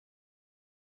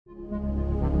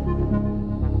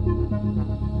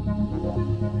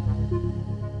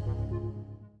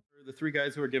The three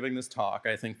guys who are giving this talk,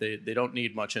 I think they don't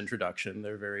need much introduction.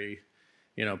 They're very,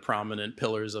 prominent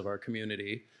pillars of our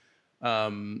community.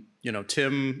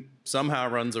 Tim somehow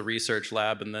runs a research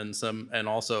lab and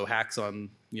also hacks on,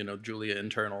 Julia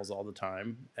internals all the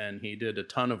time. And he did a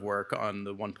ton of work on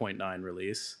the 1.9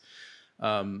 release.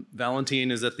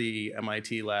 Valentin is at the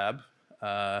MIT lab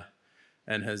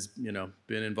and has,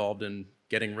 been involved in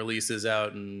getting releases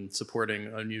out and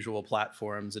supporting unusual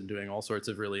platforms and doing all sorts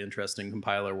of really interesting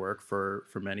compiler work for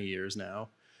many years now.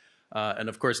 And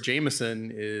of course,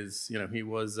 Jameson is, he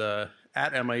was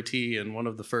at MIT and one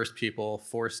of the first people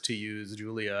forced to use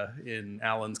Julia in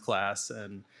Alan's class,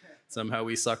 and somehow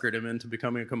we suckered him into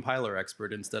becoming a compiler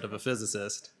expert instead of a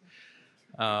physicist.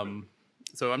 So I'm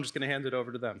just going to hand it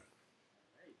over to them.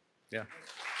 Yeah.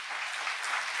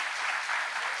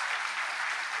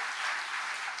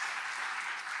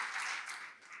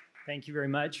 Thank you very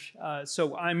much.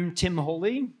 So I'm Tim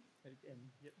Holy.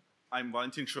 I'm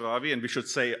Valentin Churavy, and we should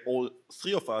say all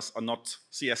three of us are not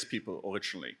CS people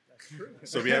originally. That's true.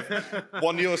 So we have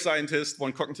one neuroscientist,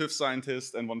 one cognitive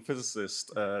scientist, and one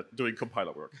physicist doing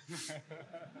compiler work.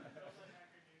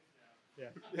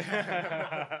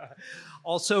 Yeah.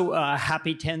 Also,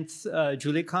 happy 10th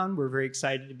JuliaCon. We're very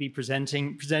excited to be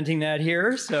presenting that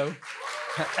here. So.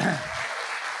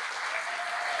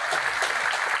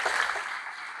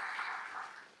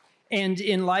 And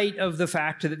in light of the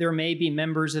fact that there may be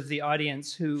members of the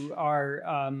audience who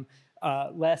are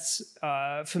less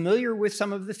familiar with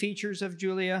some of the features of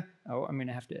Julia, I'm going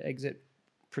to have to exit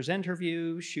presenter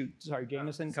view. Shoot, sorry,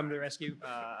 Jameson, come to the rescue.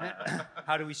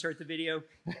 How do we start the video?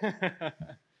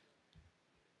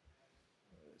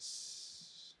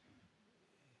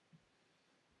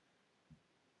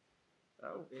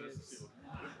 Oh, it is.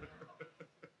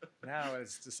 Now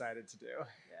it's decided to do. Yes.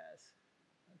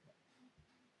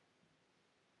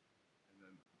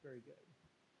 Very good.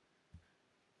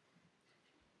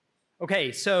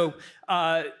 Okay, so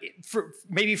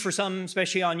maybe for some,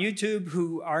 especially on YouTube,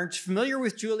 who aren't familiar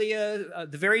with Julia,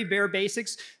 the very bare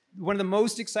basics, one of the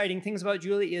most exciting things about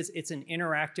Julia is it's an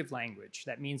interactive language.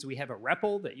 That means we have a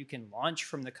REPL that you can launch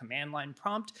from the command line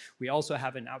prompt. We also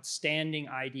have an outstanding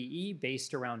IDE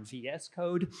based around VS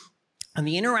Code. And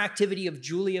the interactivity of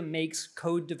Julia makes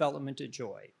code development a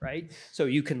joy, right? So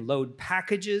you can load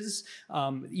packages,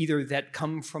 either that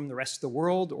come from the rest of the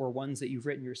world or ones that you've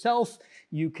written yourself.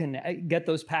 You can get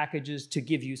those packages to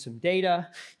give you some data.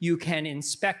 You can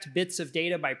inspect bits of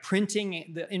data by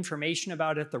printing the information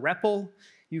about it, the REPL.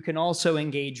 You can also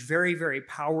engage very, very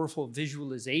powerful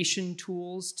visualization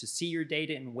tools to see your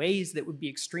data in ways that would be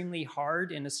extremely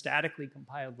hard in a statically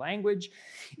compiled language.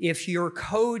 If your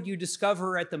code you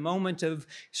discover at the moment of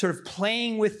sort of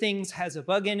playing with things has a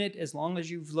bug in it, as long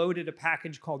as you've loaded a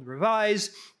package called revise,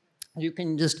 you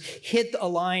can just hit a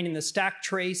line in the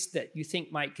Stacktrace that you think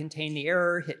might contain the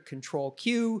error, hit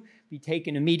Control-Q, be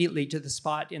taken immediately to the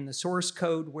spot in the source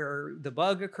code where the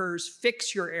bug occurs,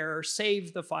 fix your error,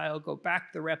 save the file, go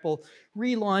back to the REPL,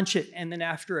 relaunch it, and then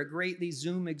after a greatly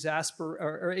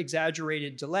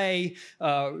exaggerated delay,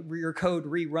 your code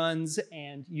reruns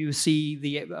and you see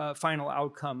the final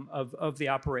outcome of the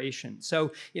operation.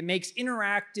 So it makes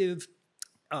interactive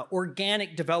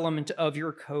organic development of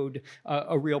your code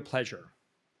a real pleasure.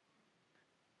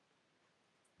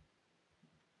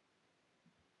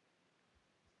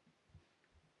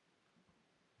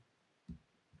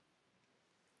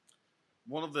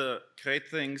 One of the great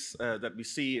things that we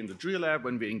see in the Julia lab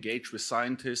when we engage with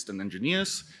scientists and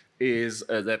engineers is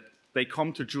that they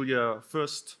come to Julia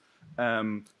first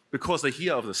because they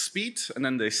hear of the speed, and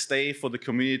then they stay for the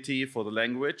community, for the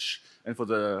language, and for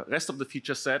the rest of the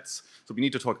feature sets. So we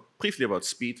need to talk briefly about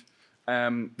speed.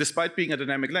 Despite being a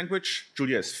dynamic language,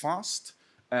 Julia is fast.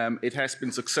 It has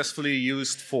been successfully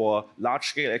used for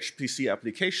large-scale HPC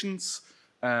applications.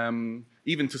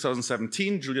 Even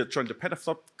 2017, Julia joined the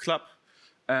Petaflop Club.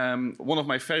 One of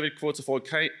my favorite quotes of all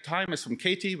time is from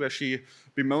Katie, where she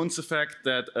bemoans the fact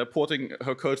that porting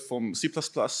her code from C++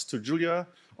 to Julia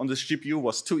on this GPU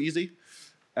was too easy.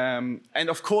 And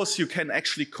of course, you can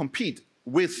actually compete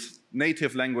with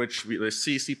native language with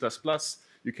C, C++.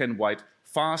 You can write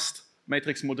fast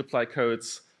matrix multiply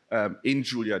codes in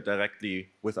Julia directly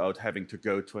without having to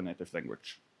go to a native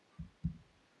language.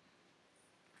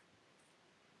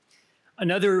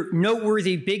 Another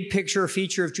noteworthy big picture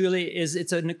feature of Julia is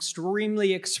it's an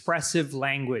extremely expressive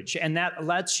language, and that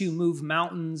lets you move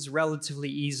mountains relatively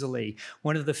easily.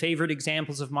 One of the favorite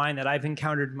examples of mine that I've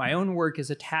encountered in my own work is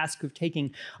a task of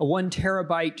taking a 1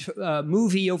 terabyte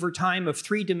movie over time of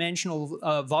 3-dimensional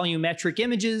volumetric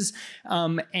images,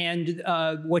 and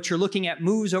what you're looking at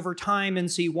moves over time,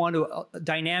 and so you want to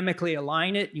dynamically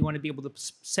align it. You want to be able to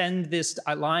send this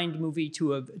aligned movie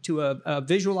to a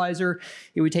visualizer.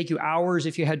 It would take you hours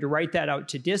if you had to write that out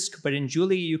to disk, but in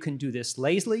Julia you can do this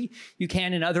lazily. You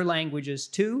can in other languages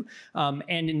too.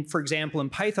 For example, in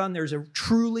Python, there's a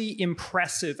truly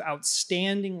impressive,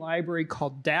 outstanding library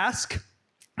called Dask.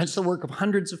 It's the work of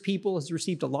hundreds of people, has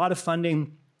received a lot of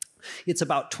funding. It's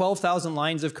about 12,000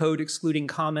 lines of code, excluding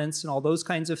comments and all those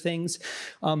kinds of things.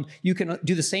 You can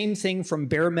do the same thing from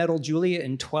bare metal Julia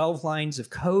in 12 lines of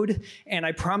code. And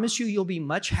I promise you, you'll be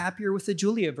much happier with the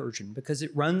Julia version because it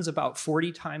runs about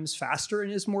 40 times faster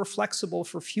and is more flexible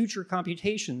for future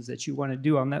computations that you want to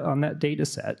do on that data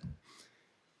set.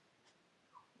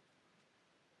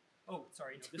 Oh,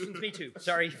 sorry, no, this one's me too.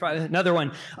 Sorry, another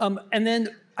one. And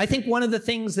then I think one of the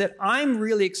things that I'm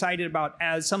really excited about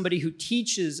as somebody who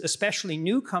teaches, especially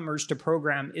newcomers to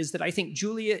program, is that I think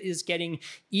Julia is getting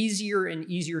easier and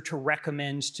easier to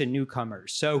recommend to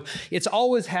newcomers. So it's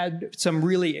always had some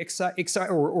really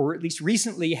or at least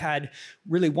recently had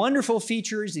really wonderful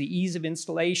features, the ease of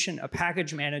installation, a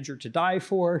package manager to die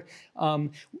for.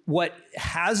 What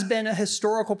has been a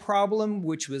historical problem,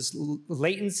 which was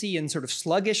latency and sort of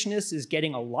sluggishness, is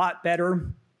getting a lot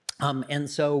better. And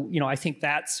so, I think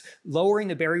that's lowering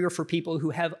the barrier for people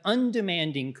who have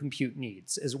undemanding compute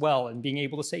needs as well, and being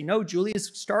able to say, no, Julia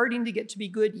is starting to get to be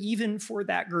good even for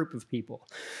that group of people.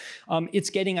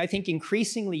 It's getting, I think,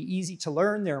 increasingly easy to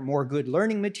learn. There are more good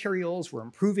learning materials. We're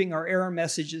improving our error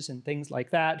messages and things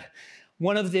like that.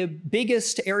 One of the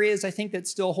biggest areas I think that's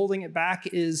still holding it back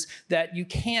is that you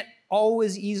can't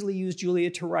always easily use Julia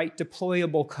to write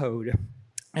deployable code.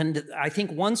 And I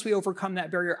think once we overcome that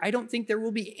barrier, I don't think there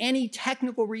will be any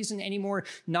technical reason anymore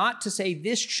not to say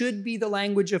this should be the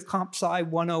language of Comp Sci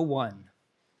 101.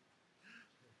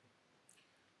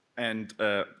 And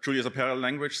Julia is a parallel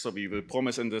language, so we will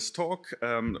promise in this talk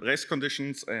race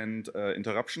conditions and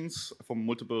interruptions for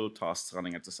multiple tasks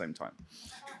running at the same time.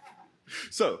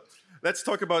 So let's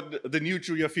talk about the new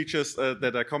Julia features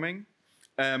that are coming.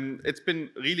 It's been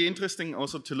really interesting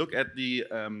also to look at the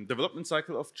development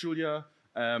cycle of Julia.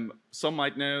 Some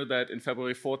might know that in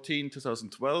February 14,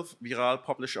 2012, REPL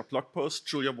published a blog post,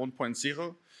 Julia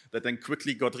 1.0, that then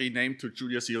quickly got renamed to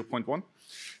Julia 0.1.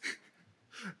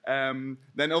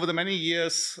 Then over the many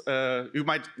years, you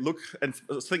might look and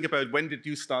think about when did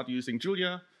you start using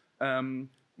Julia.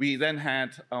 We then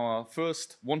had our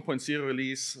first 1.0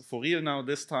 release for real now,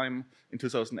 this time in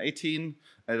 2018.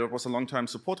 It was a long-time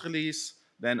support release.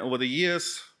 Then over the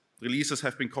years, releases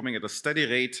have been coming at a steady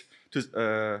rate.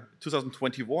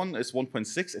 2021 is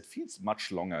 1.6. It feels much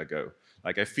longer ago.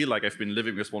 Like I feel like I've been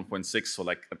living with 1.6 for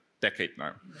like a decade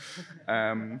now,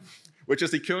 which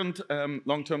is the current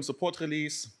long-term support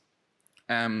release.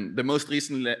 The most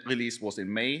recent release was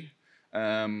in May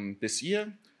this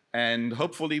year, and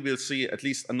hopefully we'll see at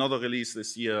least another release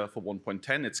this year for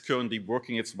 1.10. It's currently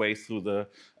working its way through the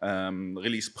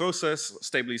release process,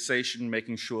 stabilization,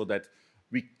 making sure that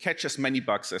we catch as many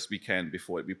bugs as we can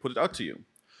before we put it out to you.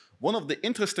 One of the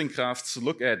interesting graphs to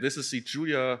look at, this is the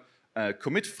Julia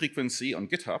commit frequency on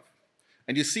GitHub.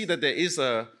 And you see that there is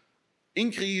an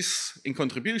increase in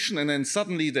contribution, and then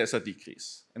suddenly there's a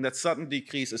decrease. And that sudden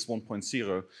decrease is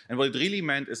 1.0. And what it really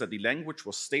meant is that the language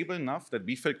was stable enough that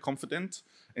we felt confident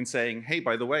in saying, hey,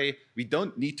 by the way, we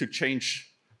don't need to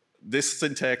change this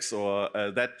syntax or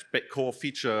that core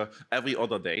feature every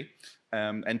other day.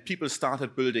 And people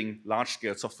started building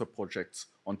large-scale software projects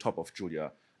on top of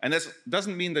Julia. And this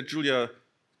doesn't mean that Julia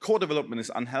core development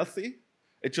is unhealthy.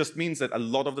 It just means that a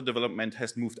lot of the development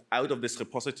has moved out of this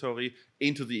repository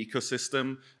into the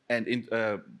ecosystem and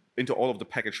into all of the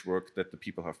package work that the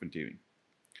people have been doing.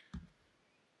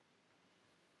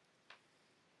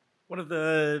 One of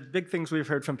the big things we've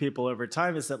heard from people over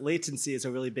time is that latency is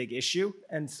a really big issue.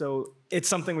 And so it's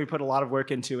something we put a lot of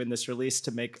work into in this release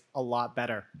to make a lot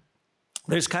better.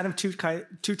 There's kind of two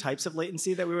types of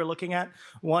latency that we were looking at.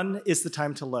 One is the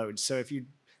time to load. So if you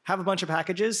have a bunch of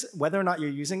packages, whether or not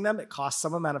you're using them, it costs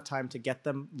some amount of time to get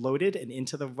them loaded and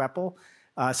into the REPL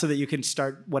so that you can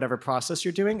start whatever process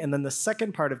you're doing. And then the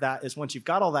second part of that is once you've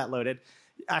got all that loaded,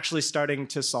 actually starting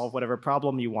to solve whatever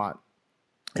problem you want.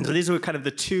 And so these were kind of the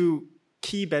two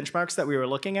key benchmarks that we were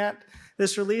looking at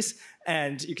this release.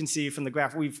 And you can see from the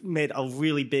graph, we've made a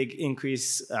really big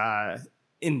increase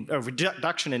in a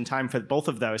reduction in time for both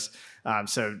of those.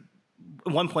 So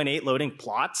 1.8 loading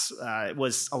plots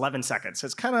was 11 seconds. So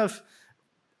it's kind of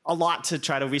a lot to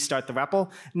try to restart the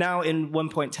REPL. Now in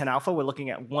 1.10 alpha, we're looking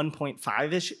at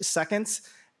 1.5-ish seconds.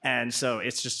 And so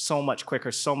it's just so much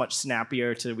quicker, so much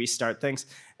snappier to restart things.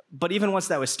 But even once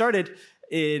that was started,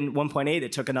 in 1.8,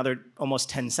 it took another almost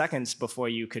 10 seconds before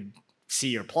you could see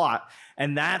your plot.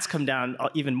 And that's come down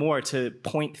even more to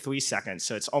 0.3 seconds.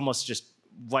 So it's almost just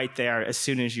right there as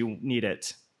soon as you need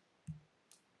it.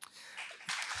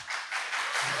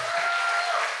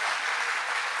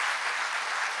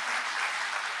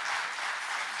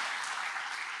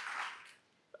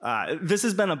 This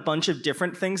has been a bunch of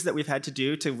different things that we've had to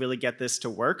do to really get this to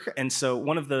work. And so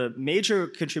one of the major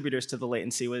contributors to the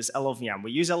latency was LLVM.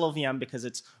 We use LLVM because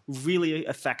it's really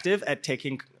effective at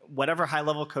taking whatever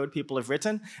high-level code people have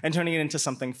written and turning it into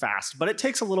something fast. But it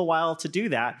takes a little while to do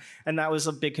that, and that was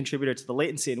a big contributor to the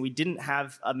latency. And we didn't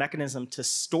have a mechanism to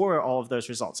store all of those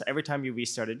results. So every time you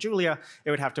restarted Julia,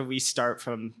 it would have to restart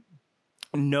from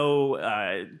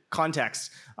no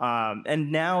context.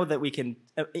 And now that we can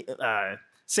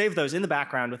save those in the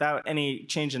background without any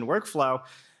change in workflow,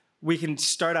 we can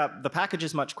start up the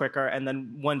packages much quicker, and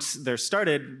then once they're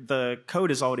started, the code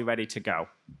is already ready to go.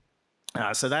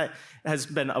 So that has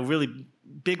been a really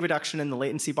big reduction in the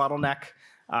latency bottleneck.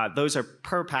 Those are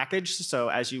per package, so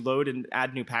as you load and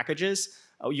add new packages,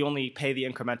 you only pay the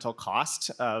incremental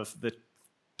cost of the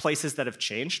places that have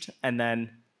changed, and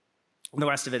then the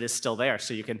rest of it is still there.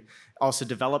 So you can also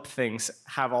develop things,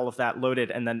 have all of that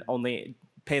loaded, and then only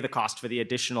pay the cost for the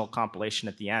additional compilation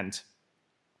at the end.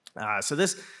 So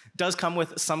this does come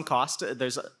with some cost.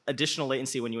 There's additional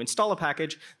latency when you install a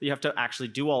package that you have to actually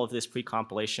do all of this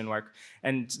pre-compilation work.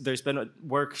 And there's been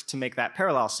work to make that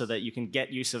parallel so that you can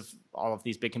get use of all of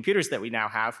these big computers that we now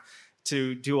have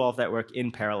to do all of that work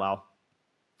in parallel.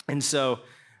 And so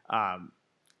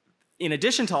in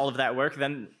addition to all of that work,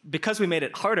 then because we made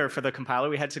it harder for the compiler,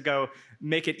 we had to go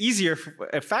make it easier,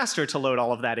 faster to load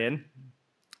all of that in.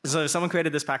 So someone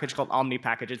created this package called Omni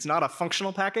package. It's not a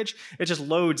functional package. It just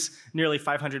loads nearly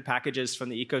 500 packages from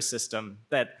the ecosystem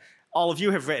that all of you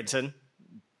have written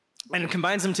and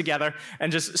combines them together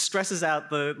and just stresses out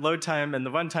the load time and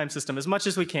the runtime system as much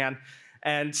as we can.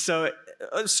 And so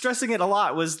stressing it a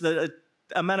lot was the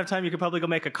amount of time you could probably go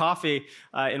make a coffee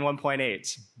in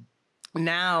 1.8.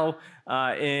 Now,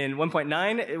 in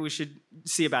 1.9, we should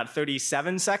see about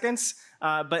 37 seconds.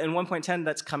 But in 1.10,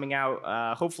 that's coming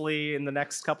out hopefully in the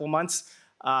next couple months.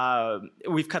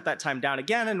 We've cut that time down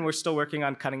again, and we're still working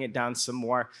on cutting it down some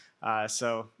more.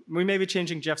 So we may be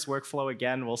changing Jeff's workflow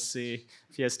again. We'll see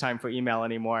if he has time for email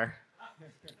anymore.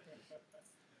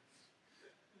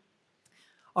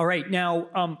 All right,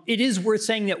 now it is worth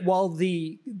saying that while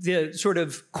the sort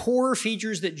of core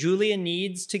features that Julia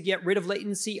needs to get rid of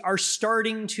latency are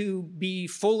starting to be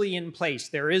fully in place,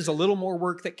 there is a little more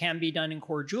work that can be done in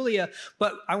core Julia,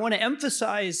 but I want to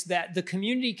emphasize that the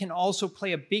community can also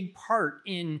play a big part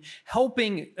in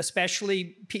helping,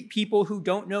 especially people who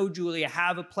don't know Julia,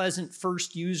 have a pleasant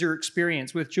first user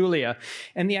experience with Julia.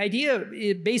 And the idea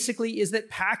basically is that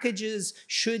packages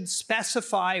should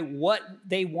specify what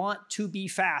they want to be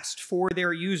fast for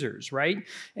their users, right?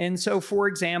 And so, for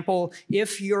example,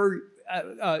 if you're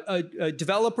a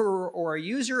developer or a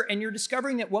user and you're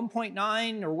discovering that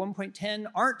 1.9 or 1.10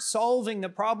 aren't solving the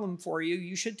problem for you,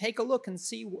 you should take a look and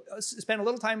see, spend a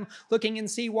little time looking and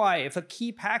see why. If a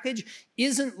key package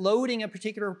isn't loading a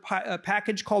particular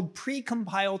package called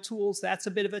precompile tools, that's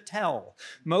a bit of a tell.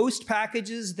 Most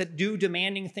packages that do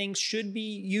demanding things should be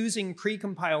using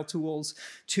precompile tools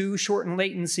to shorten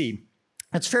latency.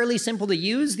 It's fairly simple to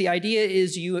use. The idea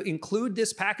is you include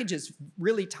this package, it's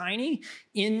really tiny,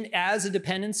 as a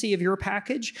dependency of your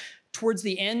package. Towards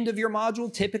the end of your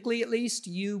module, typically at least,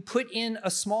 you put in a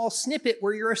small snippet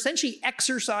where you're essentially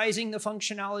exercising the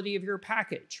functionality of your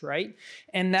package, right?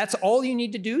 And that's all you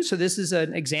need to do. So this is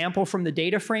an example from the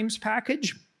data frames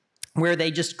package, where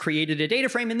they just created a data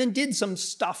frame and then did some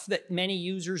stuff that many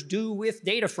users do with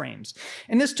data frames.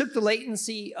 And this took the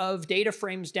latency of data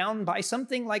frames down by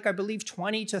something like, I believe,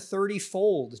 20 to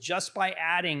 30-fold, just by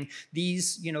adding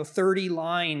these 30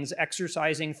 lines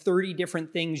exercising 30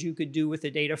 different things you could do with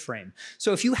a data frame.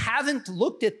 So if you haven't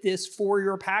looked at this for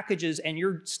your packages and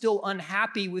you're still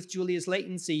unhappy with Julia's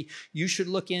latency, you should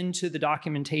look into the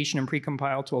documentation and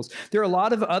precompile tools. There are a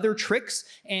lot of other tricks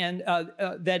and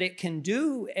that it can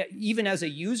do, even as a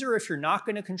user, if you're not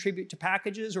going to contribute to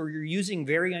packages or you're using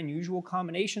very unusual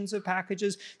combinations of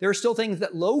packages, there are still things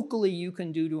that locally you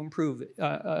can do to improve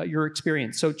your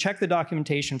experience. So check the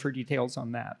documentation for details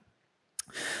on that.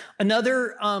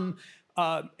 Another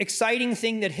exciting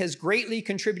thing that has greatly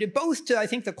contributed both to, I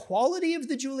think, the quality of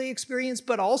the Julia experience,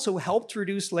 but also helped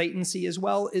reduce latency as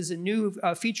well, is a new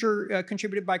feature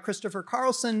contributed by Christopher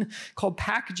Carlson called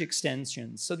package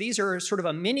extensions. So these are sort of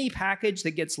a mini package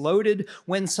that gets loaded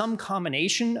when some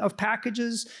combination of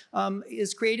packages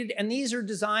is created. And these are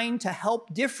designed to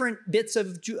help different bits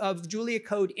of Julia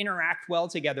code interact well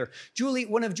together.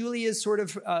 One of Julia's sort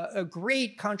of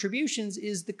great contributions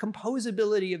is the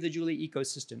composability of the Julia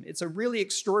ecosystem. It's a really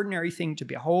extraordinary thing to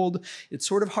behold. It's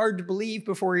sort of hard to believe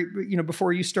before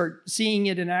you start seeing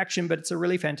it in action, but it's a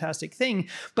really fantastic thing.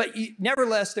 But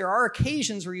nevertheless, there are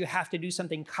occasions where you have to do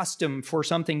something custom for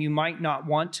something you might not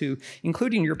want to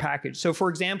include in your package. So for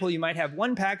example, you might have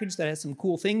one package that has some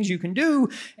cool things you can do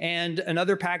and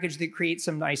another package that creates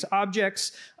some nice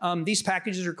objects. These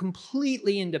packages are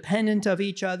completely independent of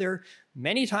each other.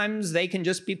 Many times they can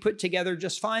just be put together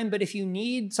just fine, but if you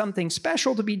need something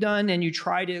special to be done and you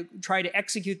try to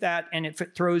execute that and it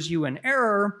throws you an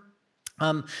error,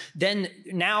 then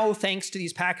now, thanks to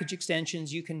these package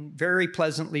extensions, you can very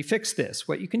pleasantly fix this.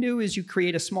 What you can do is you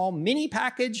create a small mini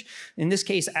package, in this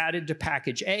case added to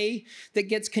package A, that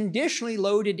gets conditionally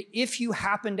loaded if you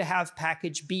happen to have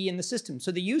package B in the system. So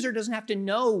the user doesn't have to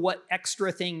know what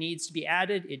extra thing needs to be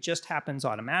added. It just happens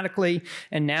automatically.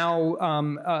 And now,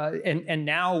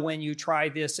 now when you try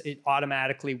this, it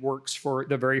automatically works for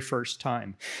the very first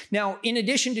time. Now, in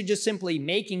addition to just simply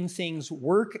making things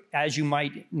work as you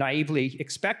might naively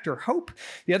expect or hope,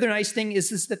 the other nice thing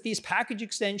is that these package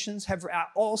extensions have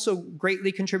also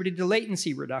greatly contributed to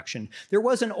latency reduction. There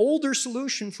was an older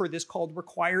solution for this called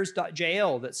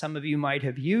requires.jl that some of you might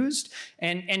have used,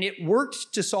 and it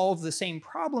worked to solve the same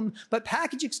problem, but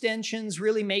package extensions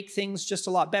really make things just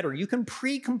a lot better. You can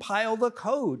pre-compile the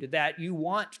code that you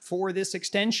want for this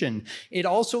extension. It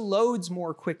also loads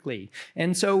more quickly.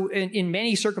 And so in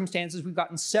many circumstances, we've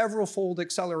gotten several-fold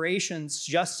accelerations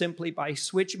just simply by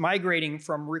migrating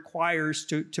from requires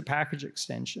to package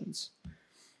extensions.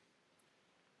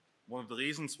 One of the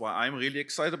reasons why I'm really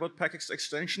excited about package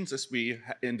extensions is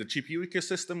in the GPU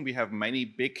ecosystem, we have many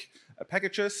big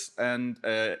packages, and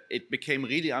it became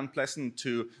really unpleasant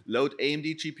to load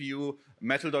AMD GPU,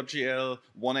 Metal.jl,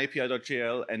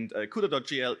 OneAPI.jl, and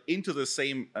CUDA.jl into the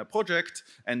same project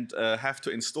and have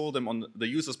to install them on the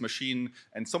user's machine.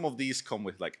 And some of these come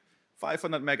with like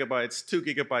 500 megabytes, 2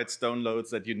 gigabytes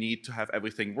downloads that you need to have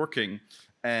everything working.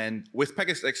 And with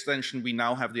package extension, we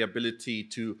now have the ability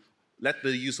to let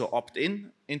the user opt into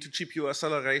GPU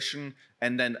acceleration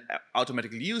and then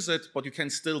automatically use it, but you can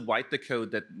still write the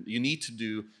code that you need to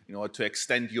do in order to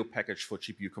extend your package for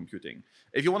GPU computing.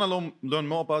 If you want to learn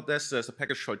more about this, there's a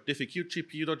package called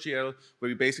difficute.gpu.jl where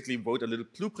we basically wrote a little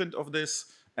blueprint of this,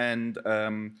 and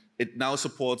it now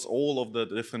supports all of the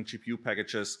different GPU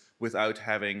packages without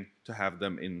having to have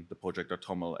them in the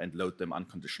project.toml and load them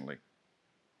unconditionally.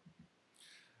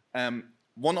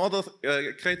 One other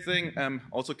great thing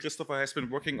also Christopher has been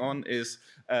working on is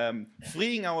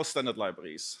freeing our standard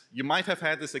libraries. You might have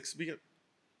had this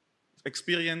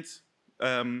experience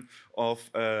of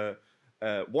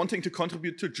wanting to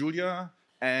contribute to Julia,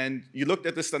 and you looked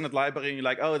at the standard library and you're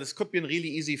like, oh, this could be a really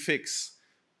easy fix,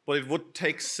 but it would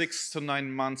take 6 to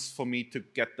 9 months for me to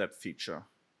get that feature.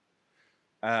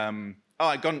 I'm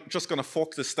just going to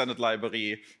fork the standard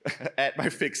library, add my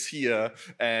fix here,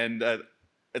 and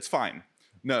it's fine.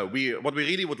 No, what we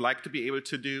really would like to be able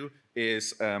to do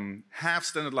is have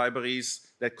standard libraries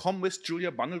that come with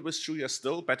Julia, bundled with Julia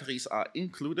still. Batteries are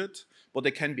included, but they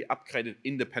can be upgraded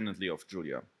independently of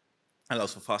Julia.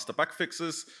 Allows for faster bug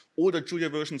fixes. Older Julia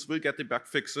versions will get the bug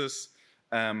fixes.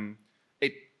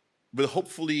 It will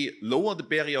hopefully lower the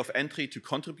barrier of entry to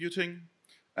contributing.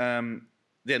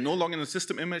 They're no longer in the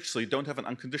system image, so you don't have an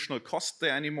unconditional cost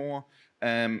there anymore.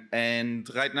 And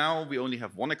right now, we only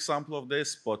have one example of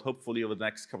this, but hopefully over the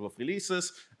next couple of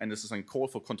releases, and this is a call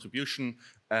for contribution,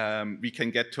 we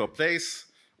can get to a place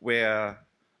where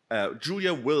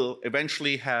Julia will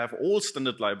eventually have all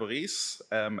standard libraries,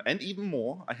 and even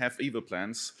more, I have evil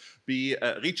plans, be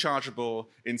rechargeable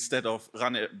instead of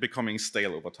becoming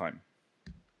stale over time.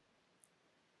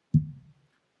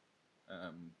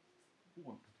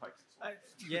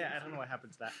 Yeah, I don't know what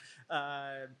happened to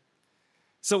that.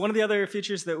 So one of the other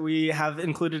features that we have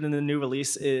included in the new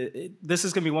release, this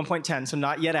is going to be 1.10, so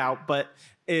not yet out, but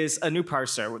is a new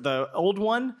parser. The old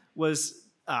one was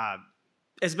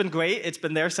has been great. It's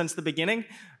been there since the beginning,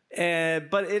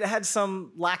 but it had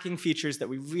some lacking features that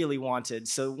we really wanted.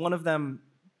 So one of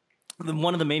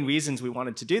the main reasons we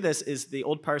wanted to do this is the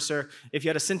old parser, if you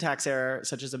had a syntax error,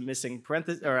 such as a missing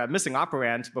parenthesis or a missing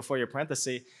operand before your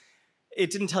parenthesis, it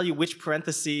didn't tell you which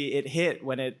parenthesis it hit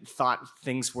when it thought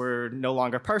things were no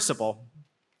longer parsable.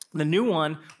 The new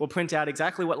one will print out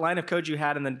exactly what line of code you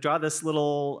had and then draw this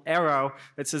little arrow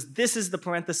that says, this is the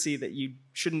parenthesis that you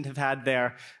shouldn't have had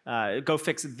there. Go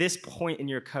fix this point in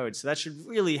your code. So that should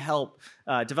really help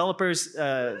developers,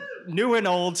 new and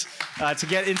old, to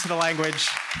get into the language.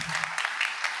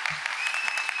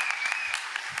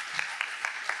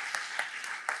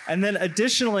 And then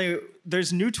additionally,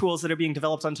 there's new tools that are being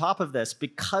developed on top of this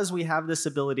because we have this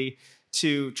ability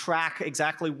to track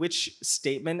exactly which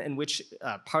statement and which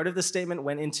part of the statement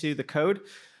went into the code.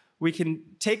 We can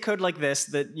take code like this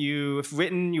that you've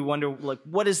written, you wonder, like,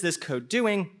 what is this code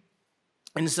doing?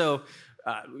 And so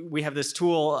we have this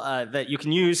tool that you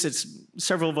can use. It's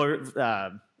several, I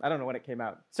don't know when it came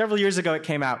out. Several years ago it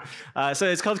came out. So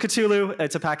it's called Cthulhu.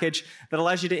 It's a package that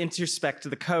allows you to introspect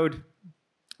the code.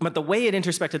 But the way it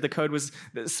introspected the code was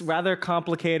this rather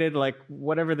complicated, like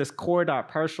whatever this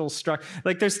core.partial struct.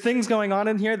 Like there's things going on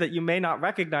in here that you may not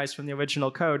recognize from the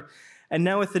original code. And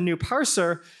now with the new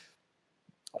parser,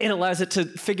 it allows it to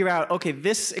figure out, okay,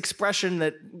 this expression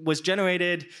that was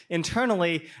generated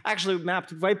internally actually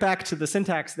mapped right back to the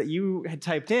syntax that you had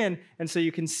typed in. And so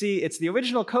you can see it's the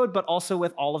original code, but also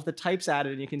with all of the types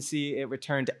added. And you can see it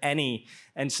returned any.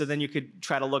 And so then you could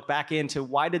try to look back into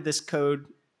why did this code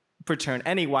return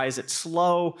any? Why is it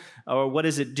slow? Or what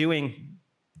is it doing?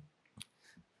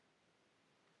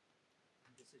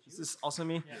 Is this also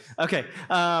me? Yes. Okay.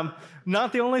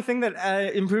 Not the only thing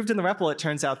that improved in the REPL, it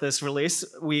turns out, this release.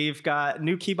 We've got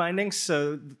new key bindings.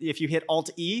 So if you hit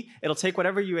Alt-E, it'll take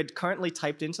whatever you had currently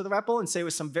typed into the REPL and say it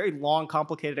was some very long,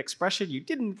 complicated expression you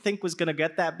didn't think was going to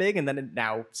get that big, and then it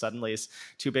now suddenly is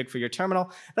too big for your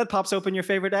terminal. That pops open your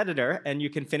favorite editor, and you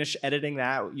can finish editing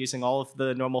that using all of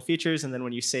the normal features. And then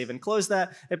when you save and close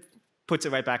that, it puts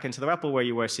it right back into the REPL where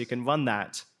you were, so you can run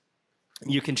that.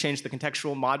 You can change the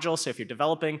contextual module. So if you're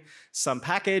developing some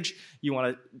package, you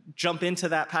want to jump into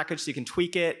that package so you can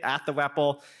tweak it at the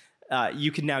REPL.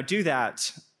 You can now do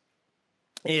that.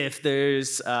 If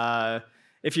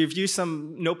you've used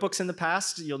some notebooks in the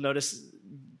past, you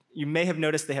may have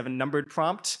noticed they have a numbered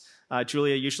prompt.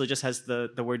 Julia usually just has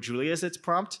the word Julia as its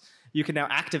prompt. You can now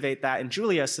activate that in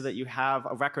Julia so that you have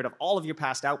a record of all of your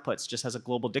past outputs, just has a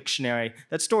global dictionary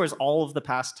that stores all of the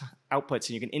past outputs,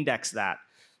 and you can index that.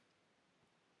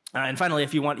 And finally,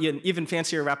 if you want an even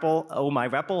fancier REPL, oh my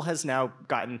REPL has now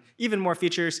gotten even more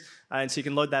features, and so you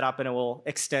can load that up and it will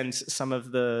extend some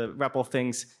of the REPL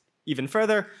things even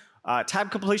further. Tab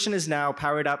completion is now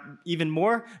powered up even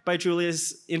more by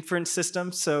Julia's inference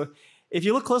system. So if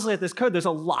you look closely at this code, there's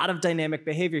a lot of dynamic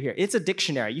behavior here. It's a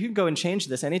dictionary. You can go and change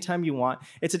this anytime you want.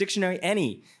 It's a dictionary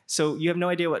any. So you have no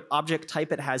idea what object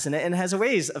type it has in it, and it has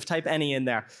arrays of type any in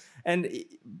there. And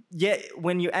yet,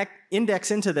 when you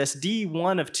index into this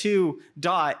D1 of 2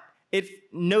 dot, it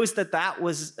knows that that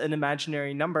was an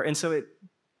imaginary number. And so it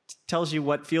tells you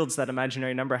what fields that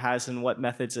imaginary number has and what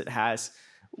methods it has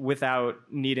without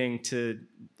needing to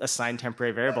assign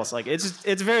temporary variables. Like it's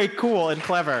very cool and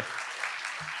clever.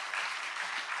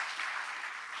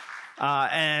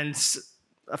 And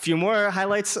a few more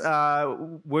highlights.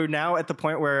 We're now at the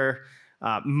point where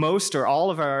most or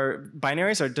all of our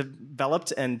binaries are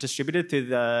developed and distributed through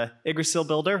the Yggdrasil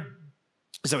builder.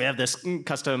 So we have this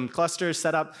custom cluster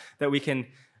set up that we can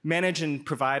manage and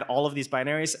provide all of these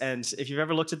binaries. And if you've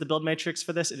ever looked at the build matrix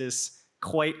for this, it is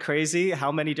quite crazy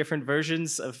how many different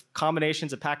versions of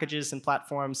combinations of packages and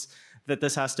platforms that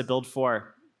this has to build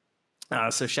for.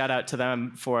 So shout out to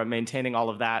them for maintaining all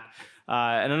of that.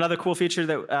 And another cool feature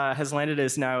that has landed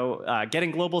is now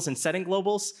getting globals and setting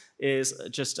globals is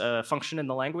just a function in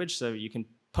the language. So you can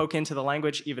poke into the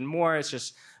language even more. It's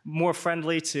just more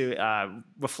friendly to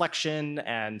reflection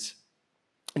and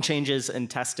changes and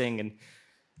testing.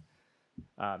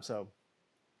 And so.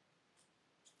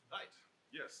 Right,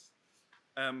 yes.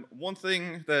 One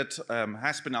thing that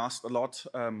has been asked a lot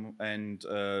and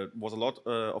was a lot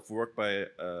of work by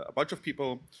a bunch of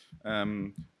people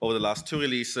over the last 2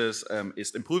 releases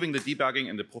is improving the debugging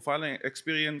and the profiling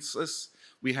experiences.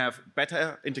 We have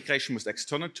better integration with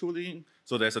external tooling.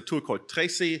 So there's a tool called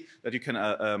Tracy that you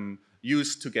can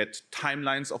use to get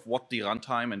timelines of what the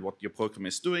runtime and what your program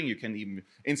is doing. You can even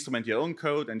instrument your own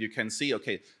code, and you can see,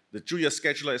 okay, the Julia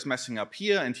scheduler is messing up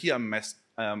here, and here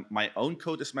my own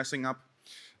code is messing up.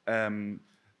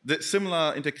 The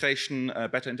similar integration,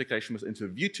 better integration with into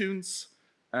ViewTunes.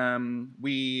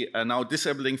 We are now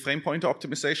disabling frame pointer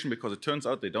optimization because it turns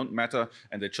out they don't matter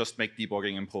and they just make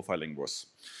debugging and profiling worse.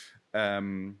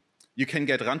 You can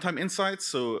get runtime insights.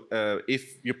 So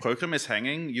if your program is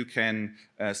hanging, you can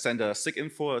send a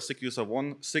SIG-info, a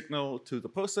SIG-user1 signal to the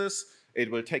process.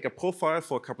 It will take a profile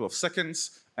for a couple of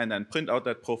seconds and then print out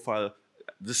that profile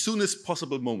the soonest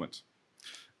possible moment.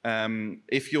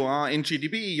 If you are in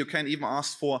GDB, you can even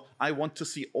ask for, I want to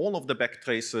see all of the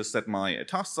backtraces that my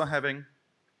tasks are having.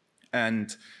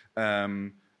 And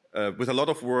with a lot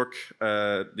of work,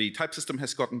 the type system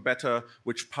has gotten better,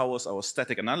 which powers our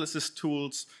static analysis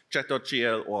tools,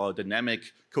 Chat.jl, or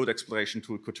dynamic code exploration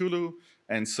tool, Cthulhu.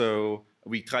 And so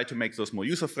we try to make those more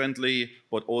user-friendly,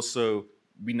 but also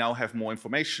we now have more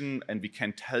information and we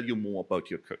can tell you more about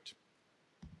your code.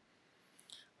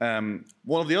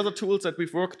 One of the other tools that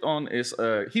we've worked on is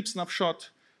a heap snapshot.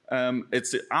 It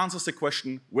answers the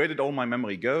question, where did all my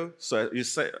memory go? So you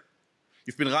say,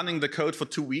 you've been running the code for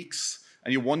 2 weeks,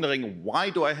 and you're wondering,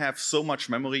 why do I have so much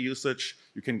memory usage?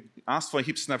 You can ask for a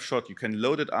heap snapshot. You can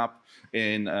load it up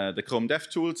in the Chrome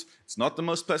DevTools. It's not the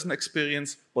most pleasant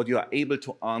experience, but you are able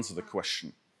to answer the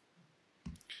question.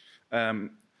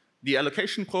 The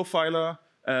allocation profiler,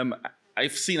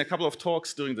 I've seen a couple of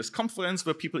talks during this conference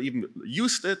where people even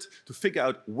used it to figure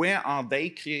out where are they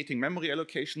creating memory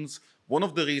allocations. One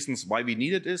of the reasons why we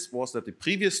needed this was that the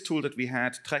previous tool that we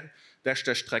had, track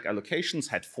allocations,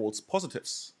 had false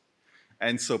positives.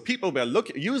 And so people were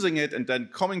using it and then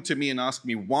coming to me and asking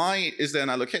me, why is there an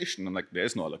allocation? I'm like, there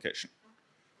is no allocation.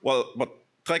 Well, but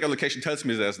track allocation tells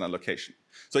me there's an allocation.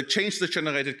 So it changed the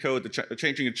generated code.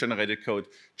 Changing the generated code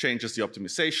changes the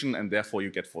optimization, and therefore you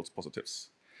get false positives.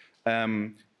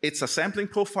 It's a sampling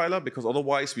profiler, because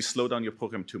otherwise we slow down your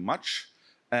program too much.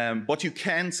 But you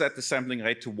can set the sampling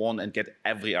rate to 1 and get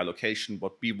every allocation,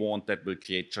 but be warned that will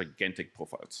create gigantic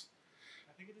profiles.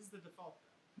 I think it is the default.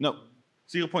 No,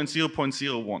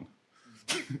 0.0.01.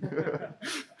 I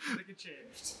think it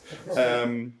changed.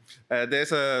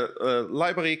 There's a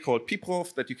library called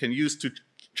pprof that you can use to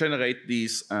generate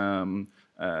these flame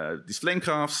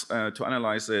graphs to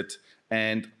analyze it.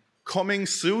 And coming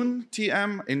soon,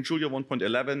 TM, in Julia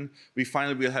 1.11, we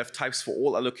finally will have types for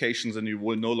all allocations, and you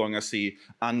will no longer see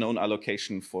unknown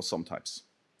allocation for some types.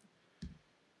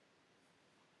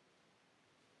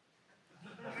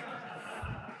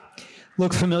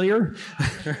 Look familiar?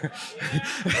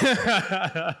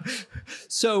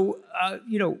 So,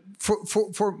 you know,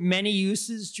 for many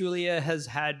uses, Julia has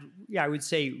had, I would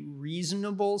say,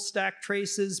 reasonable stack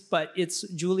traces, but it's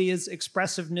Julia's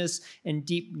expressiveness and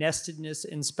deep nestedness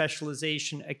and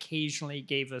specialization occasionally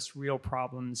gave us real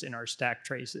problems in our stack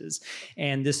traces.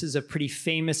 And this is a pretty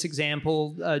famous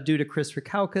example due to Chris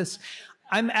Rakauskas.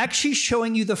 I'm actually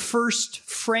showing you the first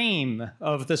frame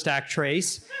of the stack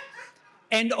trace.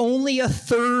 And only a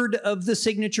third of the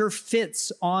signature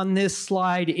fits on this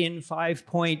slide in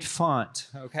 5-point font,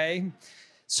 okay?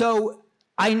 So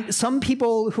some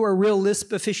people who are real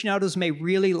Lisp aficionados may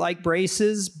really like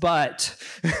braces, but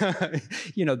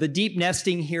you know, the deep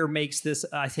nesting here makes this,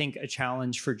 I think, a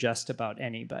challenge for just about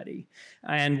anybody.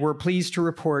 And we're pleased to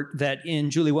report that in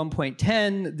Julia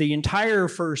 1.10, the entire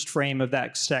first frame of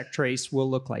that stack trace will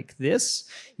look like this.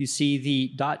 You see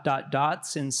the ...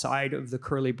 dots inside of the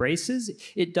curly braces.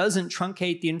 It doesn't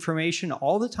truncate the information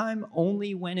all the time,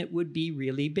 only when it would be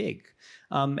really big.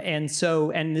 And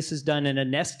this is done in a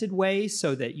nested way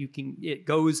so that it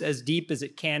goes as deep as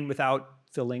it can without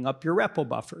filling up your REPL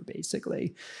buffer,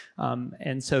 basically.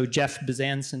 And so Jeff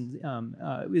Bezanson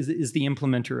is the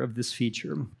implementer of this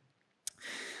feature.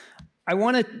 I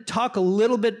want to talk a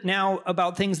little bit now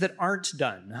about things that aren't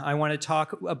done. I want to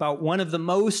talk about one of the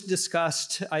most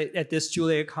discussed at this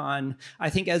JuliaCon.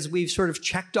 I think as we've sort of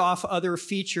checked off other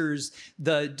features,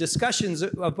 the discussions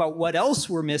about what else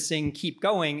we're missing keep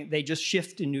going. They just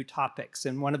shift to new topics.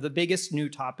 And one of the biggest new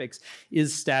topics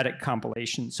is static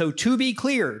compilation. So to be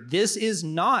clear, this is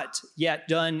not yet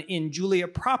done in Julia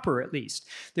proper, at least.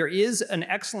 There is an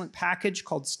excellent package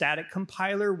called Static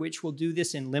Compiler, which will do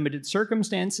this in limited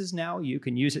circumstances now. You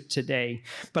can use it today.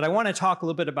 But I want to talk a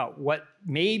little bit about what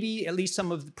maybe at least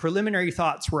some of the preliminary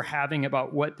thoughts we're having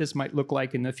about what this might look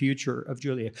like in the future of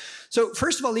Julia. So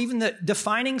first of all, even the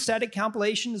defining static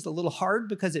compilation is a little hard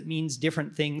because it means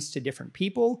different things to different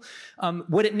people.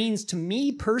 What it means to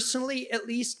me personally, at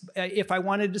least, if I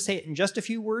wanted to say it in just a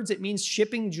few words, it means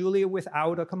shipping Julia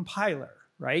without a compiler.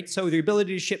 Right? So the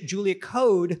ability to ship Julia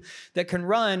code that can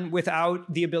run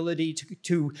without the ability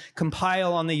to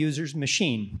compile on the user's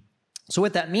machine. So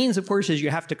what that means, of course, is you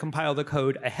have to compile the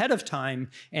code ahead of time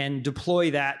and deploy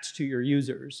that to your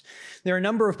users. There are a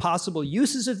number of possible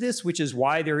uses of this, which is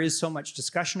why there is so much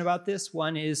discussion about this.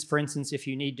 One is, for instance, if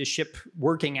you need to ship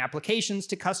working applications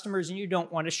to customers and you don't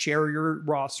want to share your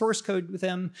raw source code with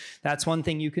them, that's one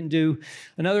thing you can do.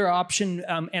 Another option,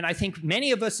 and I think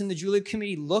many of us in the Julia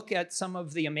community look at some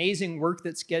of the amazing work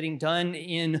that's getting done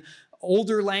in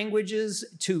older languages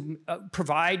to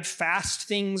provide fast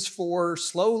things for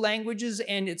slow languages,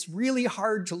 and it's really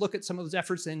hard to look at some of those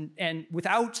efforts and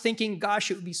without thinking,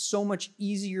 gosh, it would be so much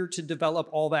easier to develop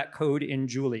all that code in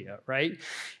Julia, right?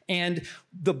 And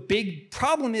the big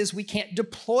problem is we can't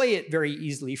deploy it very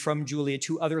easily from Julia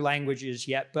to other languages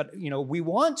yet, but we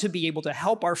want to be able to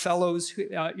help our fellows,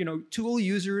 tool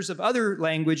users of other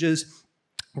languages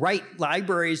write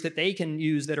libraries that they can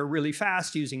use that are really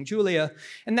fast using Julia,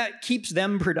 and that keeps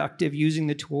them productive using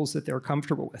the tools that they're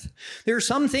comfortable with. There are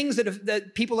some things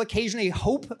that people occasionally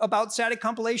hope about static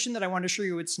compilation that I want to show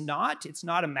you it's not. It's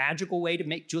not a magical way to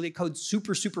make Julia code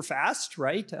super, super fast,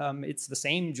 right? It's the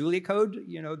same Julia code,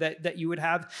 that you would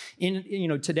have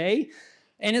in, today.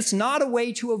 And it's not a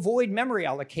way to avoid memory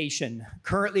allocation.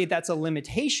 Currently, that's a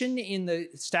limitation in the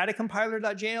static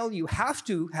compiler.jl. You have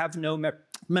to have no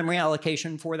memory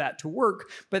allocation for that to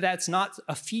work, but that's not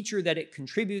a feature that it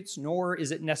contributes, nor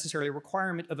is it necessarily a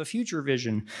requirement of a future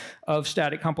vision of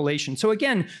static compilation. So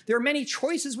again, there are many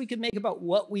choices we could make about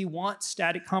what we want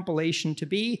static compilation to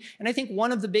be, and I think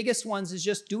one of the biggest ones is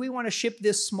just, do we want to ship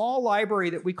this small library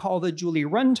that we call the Julia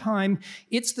runtime?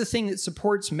 It's the thing that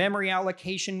supports memory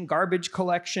allocation, garbage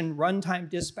collection, runtime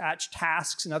dispatch,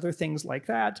 tasks, and other things like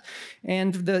that,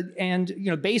 and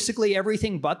basically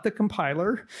everything but the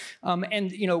compiler.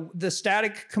 And the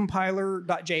static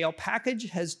compiler.jl package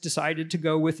has decided to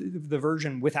go with the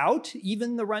version without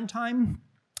even the runtime.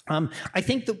 I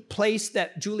think the place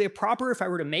that Julia proper, if I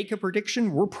were to make a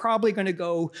prediction, we're probably going to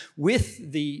go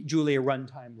with the Julia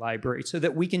runtime library so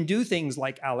that we can do things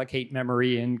like allocate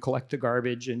memory and collect the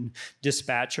garbage and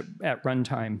dispatch at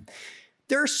runtime.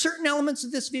 There are certain elements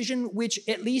of this vision which,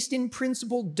 at least in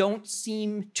principle, don't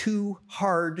seem too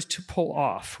hard to pull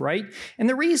off, right? And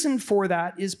the reason for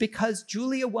that is because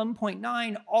Julia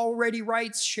 1.9 already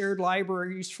writes shared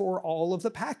libraries for all of the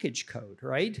package code,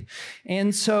 right?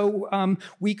 And so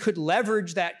we could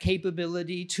leverage that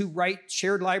capability to write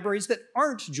shared libraries that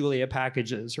aren't Julia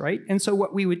packages, right? And so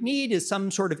what we would need is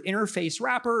some sort of interface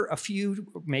wrapper, a few,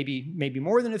 maybe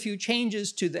more than a few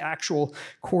changes to the actual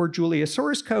core Julia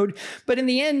source code. But in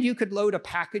the end, you could load a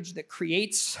package that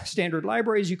creates standard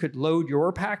libraries. You could load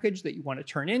your package that you want to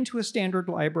turn into a standard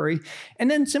library.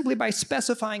 And then simply by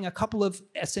specifying a couple of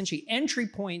essentially entry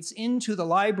points into the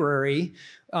library,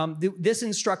 this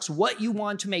instructs what you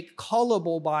want to make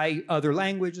callable by other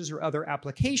languages or other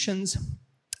applications.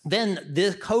 Then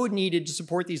the code needed to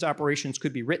support these operations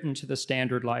could be written to the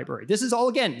standard library. This is all,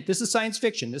 again, this is science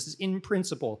fiction. This is in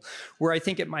principle where I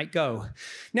think it might go.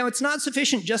 Now, it's not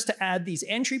sufficient just to add these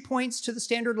entry points to the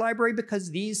standard library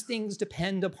because these things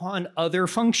depend upon other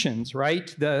functions,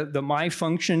 right? The my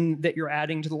function that you're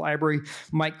adding to the library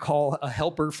might call a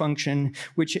helper function,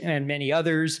 and many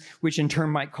others, which in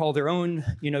turn might call their own,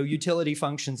 utility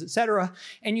functions, et cetera.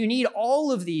 And you need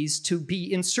all of these to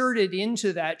be inserted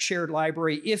into that shared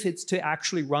library if it's to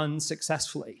actually run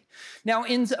successfully. Now,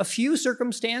 in a few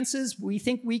circumstances, we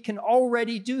think we can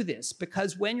already do this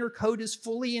because when your code is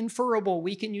fully inferable,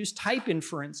 we can use type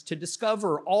inference to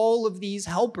discover all of these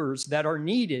helpers that are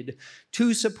needed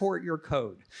to support your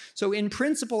code. So in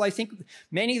principle, I think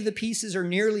many of the pieces are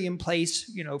nearly in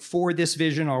place, for this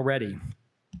vision already.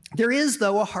 There is,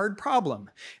 though, a hard problem.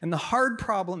 And the hard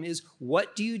problem is,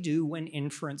 what do you do when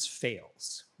inference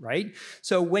fails, right?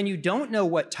 So when you don't know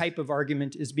what type of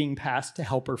argument is being passed to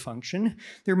helper function,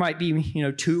 there might be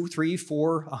 2, 3,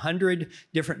 4, 100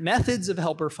 different methods of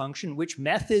helper function. Which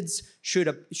methods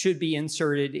should be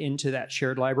inserted into that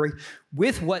shared library?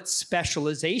 With what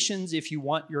specializations if you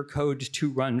want your code to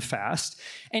run fast?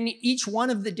 And each one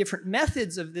of the different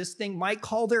methods of this thing might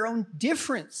call their own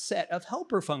different set of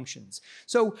helper functions.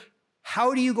 So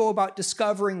how do you go about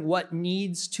discovering what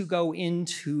needs to go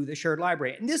into the shared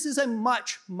library? And this is a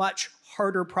much, much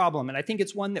harder problem. And I think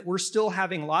it's one that we're still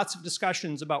having lots of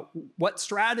discussions about what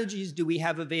strategies do we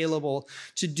have available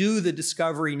to do the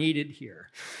discovery needed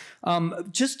here.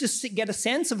 Just to get a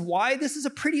sense of why this is a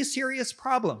pretty serious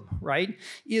problem, right,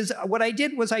 is what I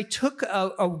did was I took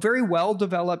a very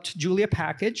well-developed Julia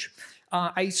package.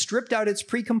 I stripped out its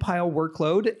precompile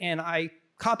workload, and I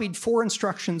copied 4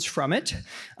 instructions from it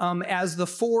as the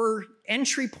 4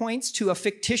 entry points to a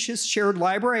fictitious shared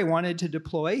library I wanted to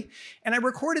deploy. And I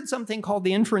recorded something called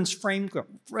the inference flame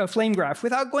graph.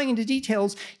 Without going into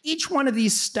details, each one of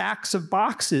these stacks of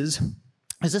boxes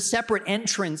is a separate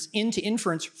entrance into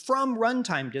inference from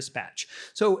runtime dispatch.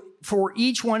 So for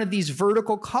each one of these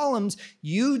vertical columns,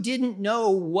 you didn't know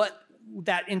what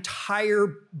that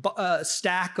entire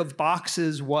stack of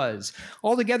boxes was.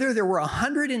 Altogether, there were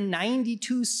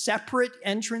 192 separate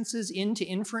entrances into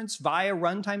inference via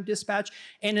runtime dispatch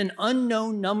and an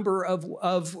unknown number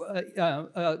of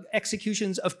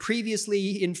executions of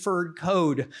previously inferred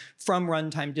code from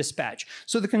runtime dispatch.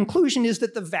 So the conclusion is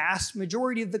that the vast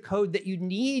majority of the code that you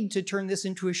need to turn this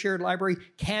into a shared library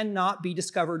cannot be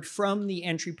discovered from the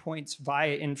entry points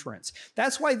via inference.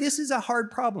 That's why this is a hard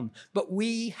problem, but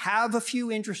we have a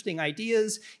few interesting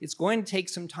ideas. It's going to take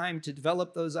some time to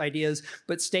develop those ideas,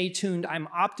 but stay tuned. I'm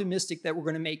optimistic that we're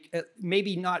going to make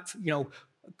maybe not,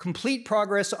 complete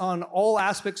progress on all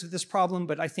aspects of this problem,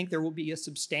 but I think there will be a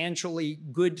substantially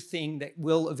good thing that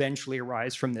will eventually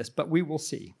arise from this, but we will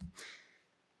see.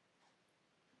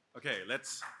 Okay,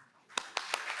 let's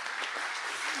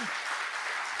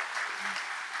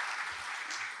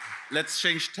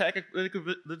change tack a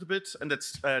little bit, and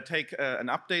let's take an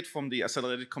update from the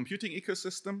accelerated computing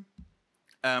ecosystem.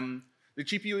 The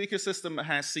GPU ecosystem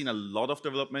has seen a lot of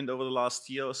development over the last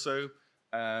year or so.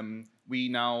 We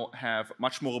now have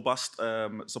much more robust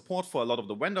support for a lot of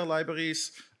the vendor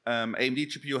libraries.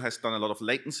 AMD GPU has done a lot of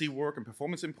latency work and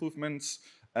performance improvements.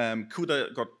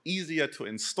 CUDA got easier to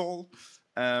install.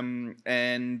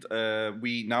 And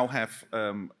we now have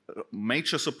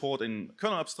major support in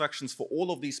kernel abstractions for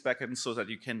all of these backends so that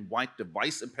you can write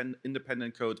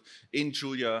device-independent code in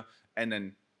Julia and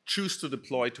then choose to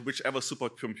deploy to whichever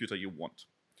supercomputer you want.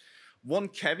 One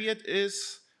caveat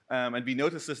is, and we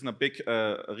noticed this in a big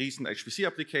recent HPC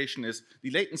application, is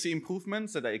the latency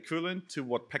improvements that are equivalent to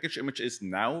what package image is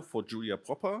now for Julia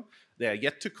proper. They are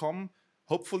yet to come.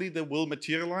 Hopefully they will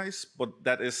materialize, but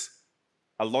that is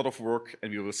a lot of work,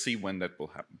 and we will see when that will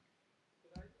happen.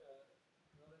 I think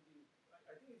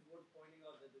it's worth pointing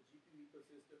out that the GPU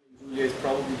ecosystem in Julia is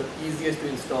probably the easiest to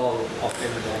install of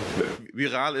any language.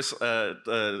 Viral is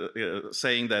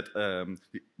saying that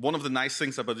one of the nice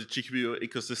things about the GPU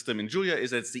ecosystem in Julia is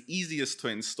that it's the easiest to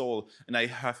install, and I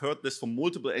have heard this from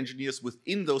multiple engineers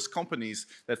within those companies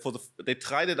that they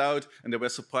tried it out and they were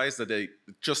surprised that it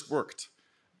just worked.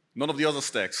 None of the other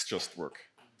stacks just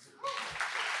work.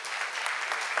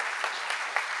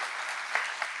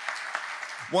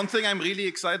 One thing I'm really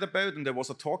excited about, and there was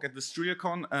a talk at this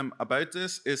JuliaCon about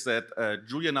this, is that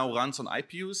Julia now runs on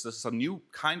IPUs. This is a new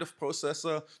kind of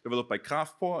processor developed by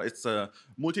Graphcore. It's a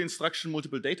multi-instruction,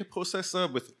 multiple data processor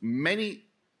with many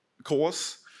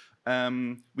cores.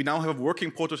 We now have a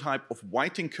working prototype of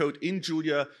writing code in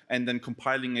Julia and then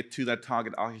compiling it to that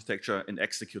target architecture and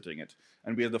executing it.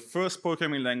 And we are the first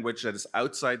programming language that is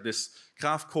outside this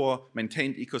Graphcore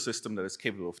maintained ecosystem that is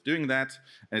capable of doing that.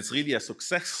 And it's really a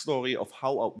success story of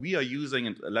how we are using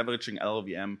and leveraging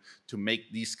LLVM to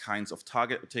make these kinds of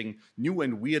targeting new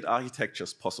and weird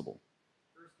architectures possible.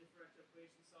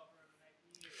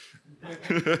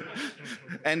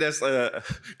 And as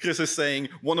Chris is saying,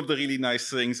 one of the really nice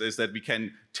things is that we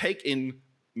can take in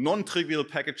non-trivial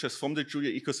packages from the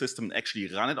Julia ecosystem and actually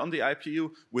run it on the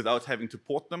IPU without having to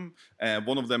port them.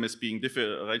 One of them is being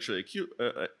differential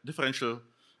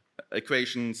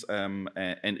equations,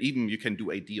 and even you can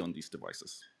do AD on these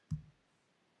devices.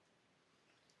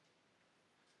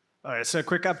 All right, so a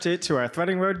quick update to our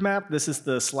threading roadmap. This is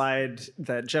the slide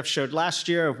that Jeff showed last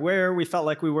year of where we felt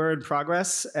like we were in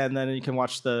progress, and then you can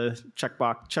watch the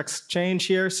checks change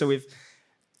here. So we've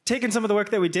taken some of the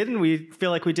work that we did, and we feel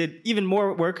like we did even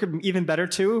more work, even better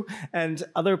too, and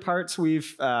other parts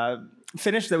we've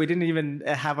finished that we didn't even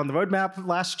have on the roadmap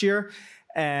last year.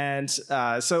 And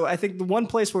so I think the one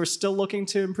place where we're still looking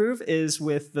to improve is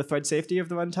with the thread safety of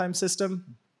the runtime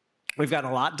system. We've gotten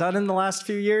a lot done in the last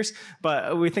few years,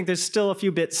 but we think there's still a few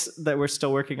bits that we're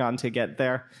still working on to get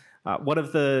there. One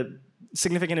of the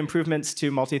significant improvements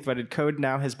to multi-threaded code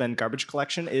now has been garbage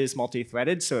collection is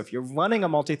multi-threaded. So if you're running a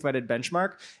multi-threaded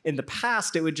benchmark, in the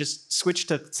past, it would just switch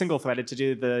to single-threaded to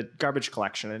do the garbage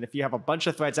collection. And if you have a bunch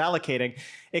of threads allocating,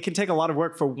 it can take a lot of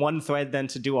work for one thread then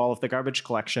to do all of the garbage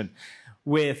collection.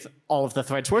 With all of the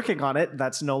threads working on it,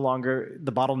 that's no longer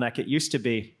the bottleneck it used to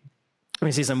be.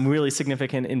 We see some really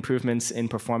significant improvements in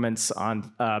performance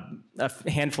on a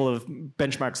handful of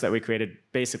benchmarks that we created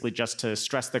basically just to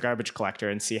stress the garbage collector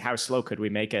and see how slow could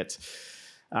we make it.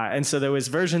 And so there was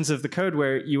versions of the code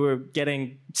where you were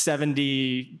getting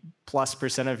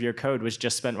 70+% of your code was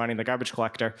just spent running the garbage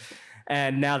collector.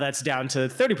 And now that's down to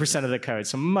 30% of the code.